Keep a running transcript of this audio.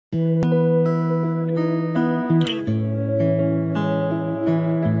Hello,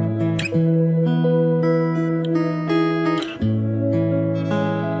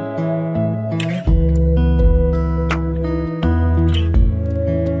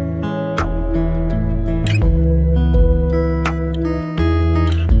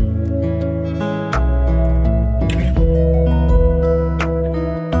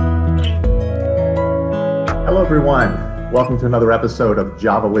 everyone. Welcome to another episode of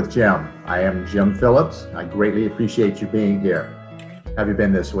Java with Jim. I am Jim Phillips. I greatly appreciate you being here. How have you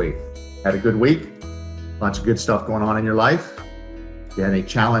been this week? Had a good week? Lots of good stuff going on in your life? You had any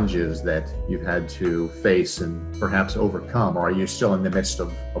challenges that you've had to face and perhaps overcome, or are you still in the midst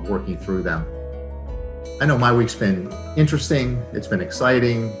of working through them? I know my week's been interesting. It's been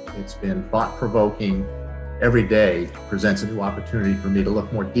exciting. It's been thought-provoking. Every day presents a new opportunity for me to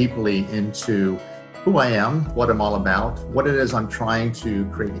look more deeply into who I am, what I'm all about, what it is I'm trying to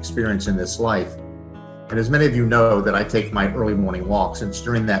create experience in this life. And as many of you know, that I take my early morning walks, and it's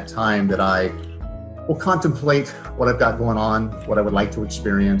during that time that I will contemplate what I've got going on, what I would like to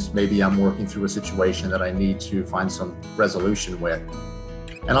experience. Maybe I'm working through a situation that I need to find some resolution with.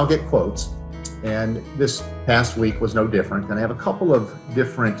 And I'll get quotes. And this past week was no different. And I have a couple of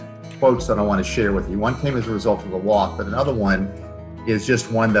different quotes that I want to share with you. One came as a result of the walk, but another one is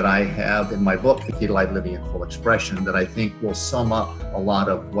just one that I have in my book, The Key to Life Living in Full Expression, that I think will sum up a lot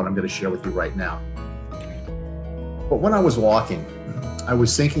of what I'm going to share with you right now. But when I was walking, I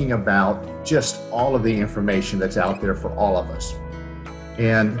was thinking about just all of the information that's out there for all of us,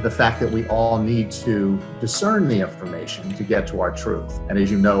 and the fact that we all need to discern the information to get to our truth. And as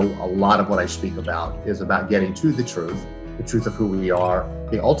you know, a lot of what I speak about is about getting to the truth of who we are,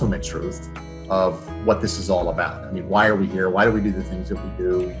 the ultimate truth of what this is all about. I mean, why are we here? Why do we do the things that we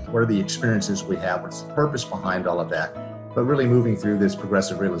do? What are the experiences we have? What's the purpose behind all of that? But really moving through this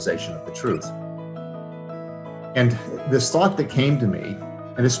progressive realization of the truth. And this thought that came to me,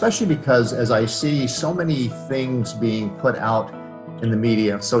 and especially because as I see so many things being put out in the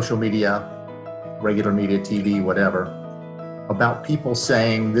media, social media, regular media, TV, whatever, about people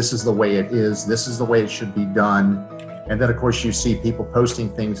saying this is the way it is, this is the way it should be done. And then, of course, you see people posting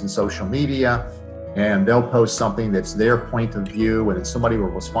things in social media, and they'll post something that's their point of view, and then somebody will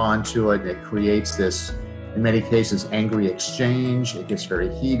respond to it. And it creates this, in many cases, angry exchange. It gets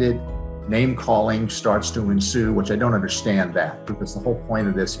very heated. Name calling starts to ensue, which I don't understand that, because the whole point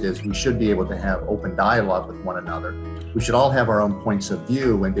of this is we should be able to have open dialogue with one another. We should all have our own points of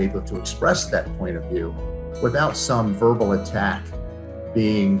view and be able to express that point of view without some verbal attack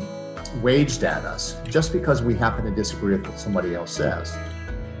being waged at us just because we happen to disagree with what somebody else says.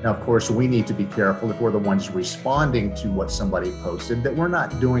 Now, of course, we need to be careful if we're the ones responding to what somebody posted, that we're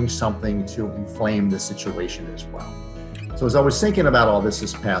not doing something to inflame the situation as well. So as I was thinking about all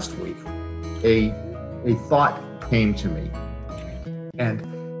this past week, a thought came to me.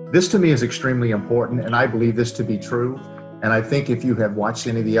 And this to me is extremely important, and I believe this to be true. And I think if you have watched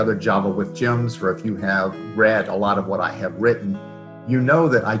any of the other Java with Jims, or if you have read a lot of what I have written, you know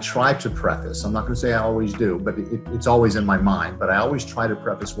that I try to preface, I'm not going to say I always do, but it's always in my mind, but I always try to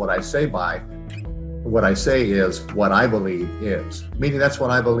preface what I say by, what I say is what I believe is, meaning that's what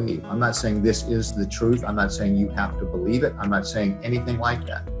I believe. I'm not saying this is the truth. I'm not saying you have to believe it. I'm not saying anything like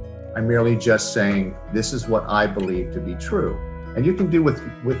that. I'm merely just saying this is what I believe to be true. And you can do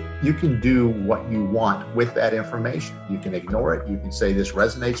you can do what you want with that information. You can ignore it. You can say this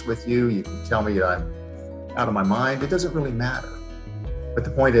resonates with you. You can tell me I'm out of my mind. It doesn't really matter. But the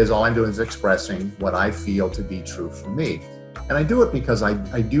point is, all I'm doing is expressing what I feel to be true for me. And I do it because I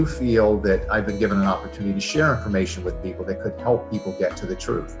do feel that I've been given an opportunity to share information with people that could help people get to the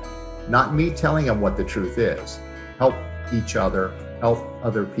truth. Not me telling them what the truth is. Help each other, help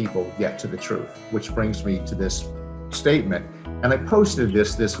other people get to the truth, which brings me to this statement. And I posted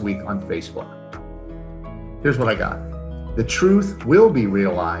this week on Facebook. Here's what I got. The truth will be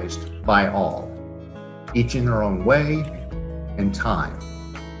realized by all, each in their own way and time.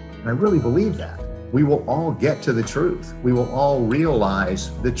 And I really believe that. We will all get to the truth. We will all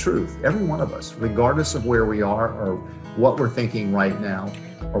realize the truth, every one of us, regardless of where we are or what we're thinking right now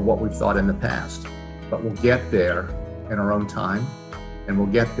or what we've thought in the past. But we'll get there in our own time, and we'll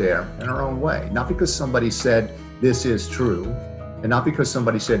get there in our own way. Not because somebody said this is true, and not because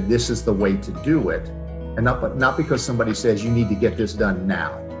somebody said this is the way to do it, and not because somebody says you need to get this done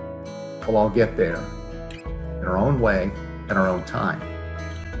now. We'll all get there in our own way, in our own time.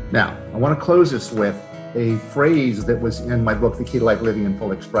 Now, I want to close this with a phrase that was in my book, The Key to Life Living in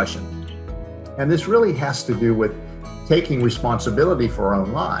Full Expression. And this really has to do with taking responsibility for our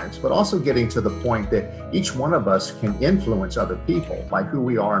own lives, but also getting to the point that each one of us can influence other people by who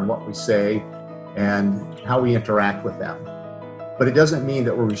we are and what we say and how we interact with them. But it doesn't mean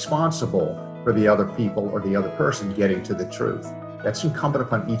that we're responsible for the other people or the other person getting to the truth. That's incumbent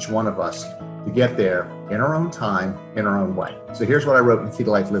upon each one of us to get there in our own time, in our own way. So here's what I wrote in Key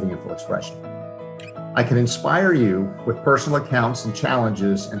to Life Living in Full Expression. I can inspire you with personal accounts and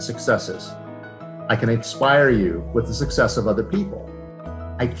challenges and successes. I can inspire you with the success of other people.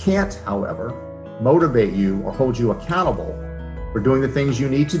 I can't, however, motivate you or hold you accountable for doing the things you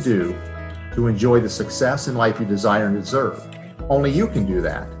need to do to enjoy the success in life you desire and deserve. Only you can do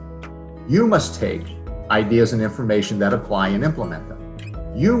that. You must take ideas and information that apply and implement them.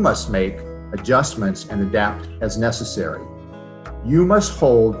 You must make adjustments and adapt as necessary. You must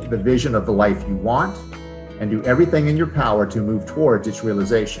hold the vision of the life you want and do everything in your power to move towards its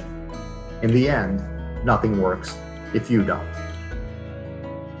realization. In the end, nothing works if you don't.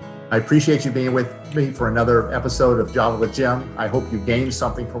 I appreciate you being with me for another episode of Java with Jim. I hope you gained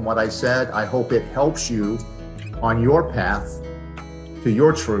something from what I said. I hope it helps you on your path to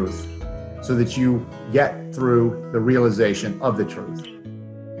your truth so that you get through the realization of the truth.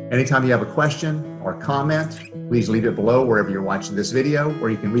 Anytime you have a question or comment, please leave it below wherever you're watching this video,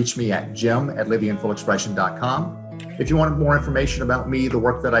 or you can reach me at jim@livinginfullexpression.com. If you want more information about me, the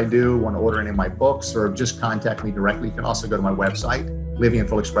work that I do, want to order any of my books, or just contact me directly, you can also go to my website,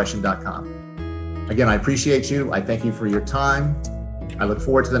 livinginfullexpression.com. Again, I appreciate you. I thank you for your time. I look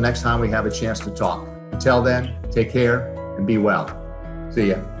forward to the next time we have a chance to talk. Until then, take care and be well.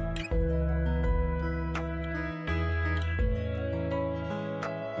 See ya.